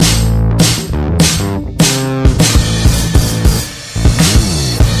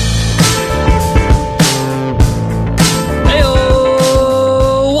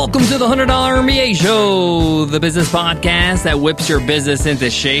MBA Show, the business podcast that whips your business into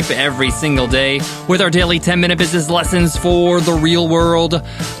shape every single day with our daily 10-minute business lessons for the real world.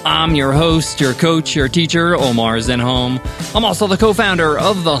 I'm your host, your coach, your teacher, Omar Zenhom. I'm also the co-founder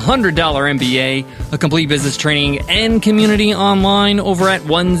of the $100 MBA, a complete business training and community online over at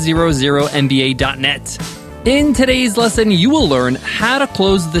 100mba.net. In today's lesson, you will learn how to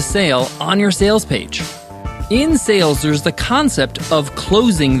close the sale on your sales page. In sales, there's the concept of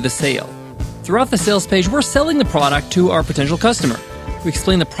closing the sale. Throughout the sales page, we're selling the product to our potential customer. We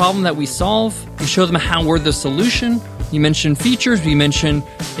explain the problem that we solve. We show them how we're the solution. We mention features. We mention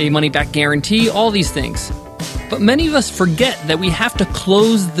a money-back guarantee, all these things. But many of us forget that we have to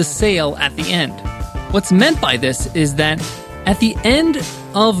close the sale at the end. What's meant by this is that at the end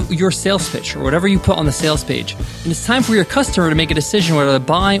of your sales pitch, or whatever you put on the sales page, and it's time for your customer to make a decision whether to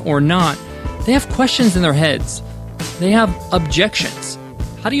buy or not, they have questions in their heads. They have objections.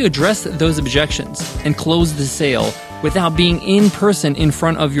 How do you address those objections and close the sale without being in person in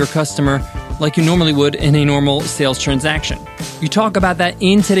front of your customer like you normally would in a normal sales transaction? We talk about that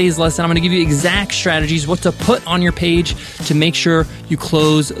in today's lesson. I'm going to give you exact strategies, what to put on your page to make sure you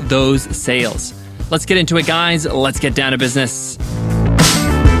close those sales. Let's get into it, guys. Let's get down to business.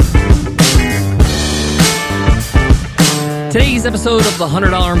 Today's episode of the $100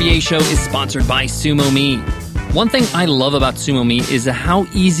 MBA Show is sponsored by SumoMe. One thing I love about SumoMe is how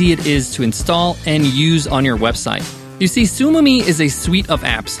easy it is to install and use on your website. You see, SumoMe is a suite of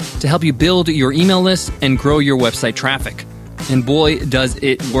apps to help you build your email list and grow your website traffic. And boy, does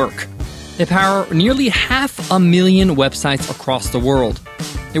it work. They power nearly 500,000 websites across the world.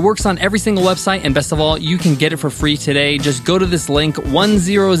 It works on every single website, and best of all, you can get it for free today. Just go to this link,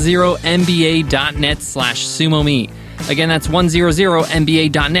 100mba.net/SumoMe. Again, that's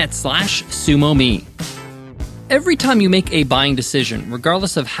 100mba.net/SumoMe. Every time you make a buying decision,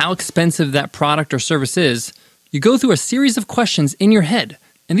 regardless of how expensive that product or service is, you go through a series of questions in your head.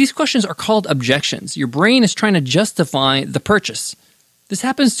 And these questions are called objections. Your brain is trying to justify the purchase. This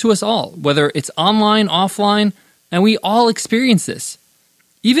happens to us all, whether it's online, offline, and we all experience this.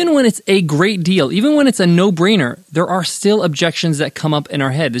 Even when it's a great deal, even when it's a no-brainer, there are still objections that come up in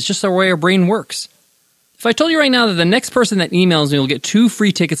our head. It's just the way our brain works. If I told you right now that the next person that emails me will get 2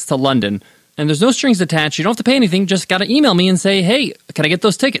 free tickets to London, and there's no strings attached, you don't have to pay anything, just got to email me and say, hey, can I get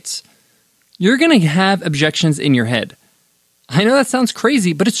those tickets? You're going to have objections in your head. I know that sounds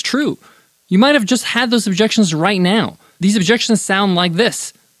crazy, but it's true. You might have just had those objections right now. These objections sound like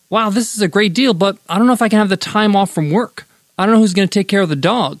this. Wow, this is a great deal, but I don't know if I can have the time off from work. I don't know who's going to take care of the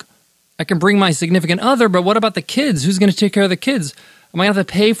dog. I can bring my significant other, but what about the kids? Who's going to take care of the kids? Am I going to have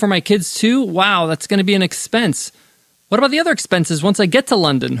to pay for my kids too? Wow, that's going to be an expense. What about the other expenses once I get to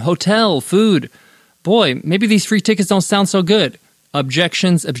London? Hotel, food. Boy, maybe these free tickets don't sound so good.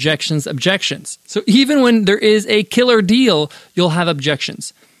 Objections, objections, objections. So even when there is a killer deal, you'll have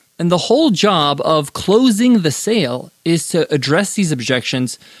objections. And the whole job of closing the sale is to address these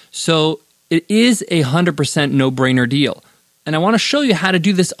objections so it is a 100% no-brainer deal. And I want to show you how to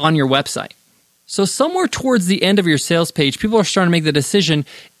do this on your website. So somewhere towards the end of your sales page, people are starting to make the decision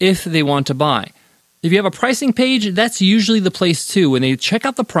if they want to buy. If you have a pricing page, that's usually the place too. When they check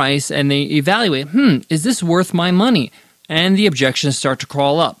out the price and they evaluate, is this worth my money? And the objections start to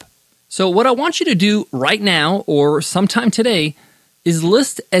crawl up. So what I want you to do right now or sometime today is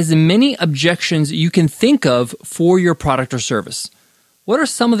list as many objections you can think of for your product or service. What are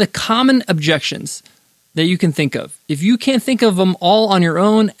some of the common objections that you can think of? If you can't think of them all on your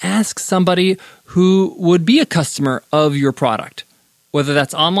own, ask somebody who would be a customer of your product. Whether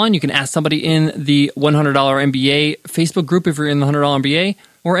that's online, you can ask somebody in the $100 MBA Facebook group if you're in the $100 MBA,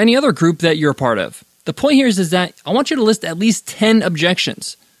 or any other group that you're a part of. The point here is that I want you to list at least 10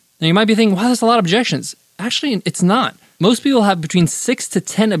 objections. Now you might be thinking, wow, that's a lot of objections. Actually, it's not. Most people have between 6 to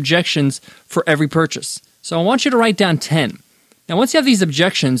 10 objections for every purchase. So I want you to write down 10. Now, once you have these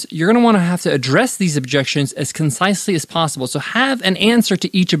objections, you're going to want to have to address these objections as concisely as possible. So have an answer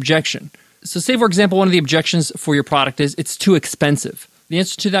to each objection. So say, for example, one of the objections for your product is it's too expensive. The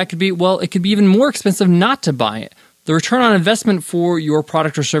answer to that could be, well, it could be even more expensive not to buy it. The return on investment for your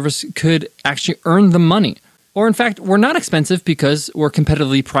product or service could actually earn the money. Or in fact, we're not expensive because we're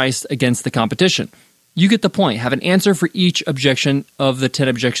competitively priced against the competition. You get the point. Have an answer for each objection of the 10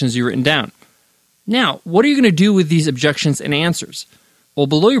 objections you've written down. Now, what are you going to do with these objections and answers? Well,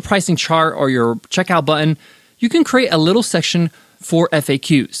 below your pricing chart or your checkout button, you can create a little section for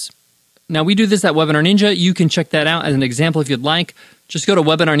FAQs. Now, we do this at Webinar Ninja. You can check that out as an example if you'd like. Just go to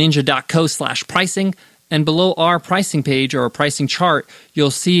webinarninja.co/pricing, and below our pricing page or our pricing chart,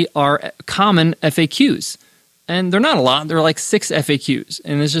 you'll see our common FAQs. And they're not a lot. They're like 6 FAQs.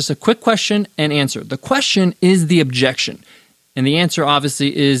 And it's just a quick question and answer. The question is the objection. And the answer,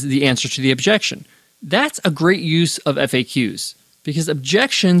 obviously, is the answer to the objection. That's a great use of FAQs because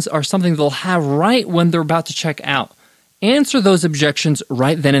objections are something they'll have right when they're about to check out. Answer those objections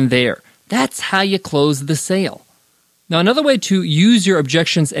right then and there. That's how you close the sale. Now, another way to use your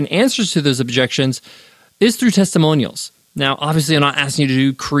objections and answers to those objections is through testimonials. Now, obviously, I'm not asking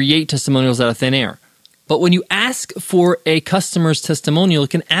you to create testimonials out of thin air. But when you ask for a customer's testimonial, you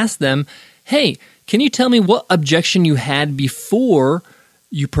can ask them, hey, can you tell me what objection you had before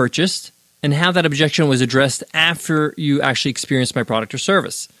you purchased and how that objection was addressed after you actually experienced my product or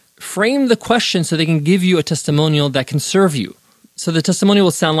service? Frame the question so they can give you a testimonial that can serve you. So the testimonial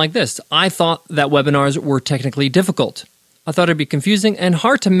will sound like this. I thought that webinars were technically difficult. I thought it'd be confusing and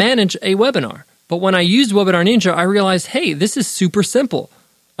hard to manage a webinar. But when I used Webinar Ninja, I realized, hey, this is super simple.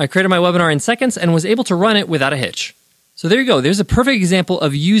 I created my webinar in seconds and was able to run it without a hitch. So there you go. There's a perfect example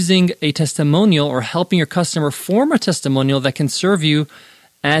of using a testimonial or helping your customer form a testimonial that can serve you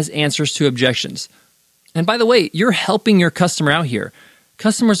as answers to objections. And by the way, you're helping your customer out here.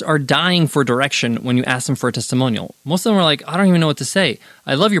 Customers are dying for direction when you ask them for a testimonial. Most of them are like, I don't even know what to say.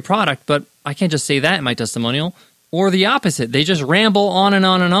 I love your product, but I can't just say that in my testimonial. Or the opposite. They just ramble on and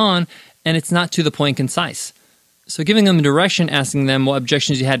on and on, and it's not to the point concise. So giving them direction, asking them what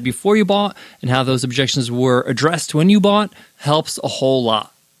objections you had before you bought and how those objections were addressed when you bought helps a whole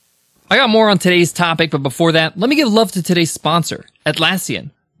lot. I got more on today's topic, but before that, let me give love to today's sponsor, Atlassian.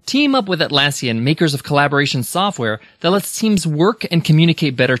 Team up with Atlassian, makers of collaboration software that lets teams work and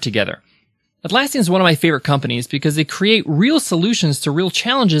communicate better together. Atlassian is one of my favorite companies because they create real solutions to real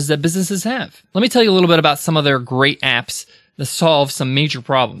challenges that businesses have. Let me tell you a little bit about some of their great apps that solve some major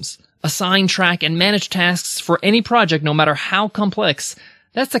problems. Assign, track, and manage tasks for any project, no matter how complex.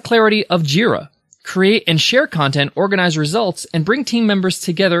 That's the clarity of Jira. Create and share content, organize results, and bring team members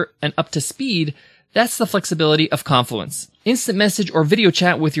together and up to speed. That's the flexibility of Confluence. Instant message or video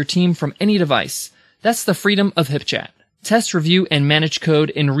chat with your team from any device. That's the freedom of HipChat. Test, review, and manage code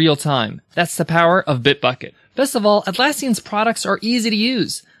in real time. That's the power of Bitbucket. Best of all, Atlassian's products are easy to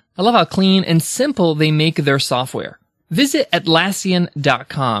use. I love how clean and simple they make their software. Visit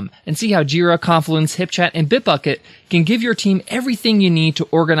Atlassian.com and see how Jira, Confluence, HipChat, and Bitbucket can give your team everything you need to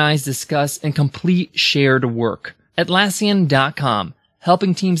organize, discuss, and complete shared work. Atlassian.com,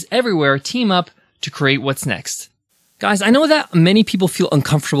 helping teams everywhere team up to create what's next. Guys, I know that many people feel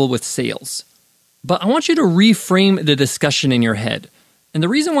uncomfortable with sales, but I want you to reframe the discussion in your head. And the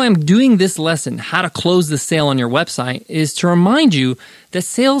reason why I'm doing this lesson, how to close the sale on your website, is to remind you that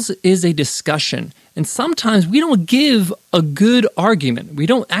sales is a discussion. And sometimes we don't give a good argument. We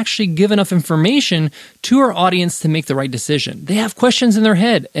don't actually give enough information to our audience to make the right decision. They have questions in their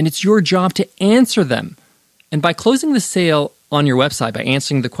head, and it's your job to answer them. And by closing the sale on your website, by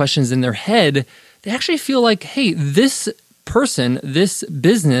answering the questions in their head, they actually feel like, hey, this person, this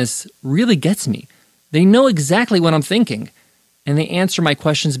business really gets me. They know exactly what I'm thinking, and they answer my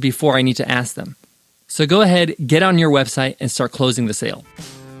questions before I need to ask them. So go ahead, get on your website, and start closing the sale.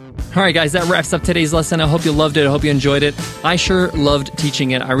 All right, guys, that wraps up today's lesson. I hope you loved it. I hope you enjoyed it. I sure loved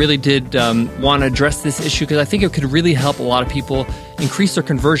teaching it. I really did want to address this issue because I think it could really help a lot of people increase their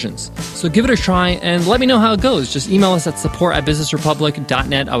conversions. So give it a try and let me know how it goes. Just email us at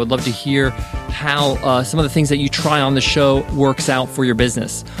support@businessrepublic.net. I would love to hear how some of the things that you try on the show works out for your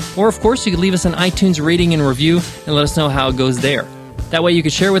business. Or, of course, you could leave us an iTunes rating and review and let us know how it goes there. That way you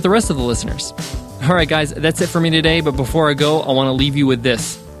could share with the rest of the listeners. All right, guys, that's it for me today. But before I go, I want to leave you with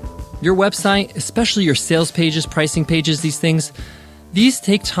this. Your website, especially your sales pages, pricing pages, these things, these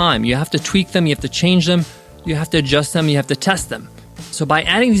take time. You have to tweak them, you have to change them, you have to adjust them, you have to test them. So by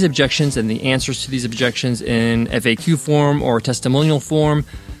adding these objections and the answers to these objections in FAQ form or testimonial form,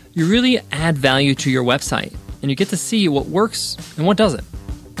 you really add value to your website and you get to see what works and what doesn't.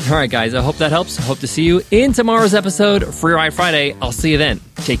 All right, guys, I hope that helps. I hope to see you in tomorrow's episode, Free Ride Friday. I'll see you then.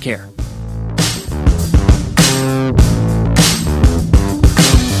 Take care.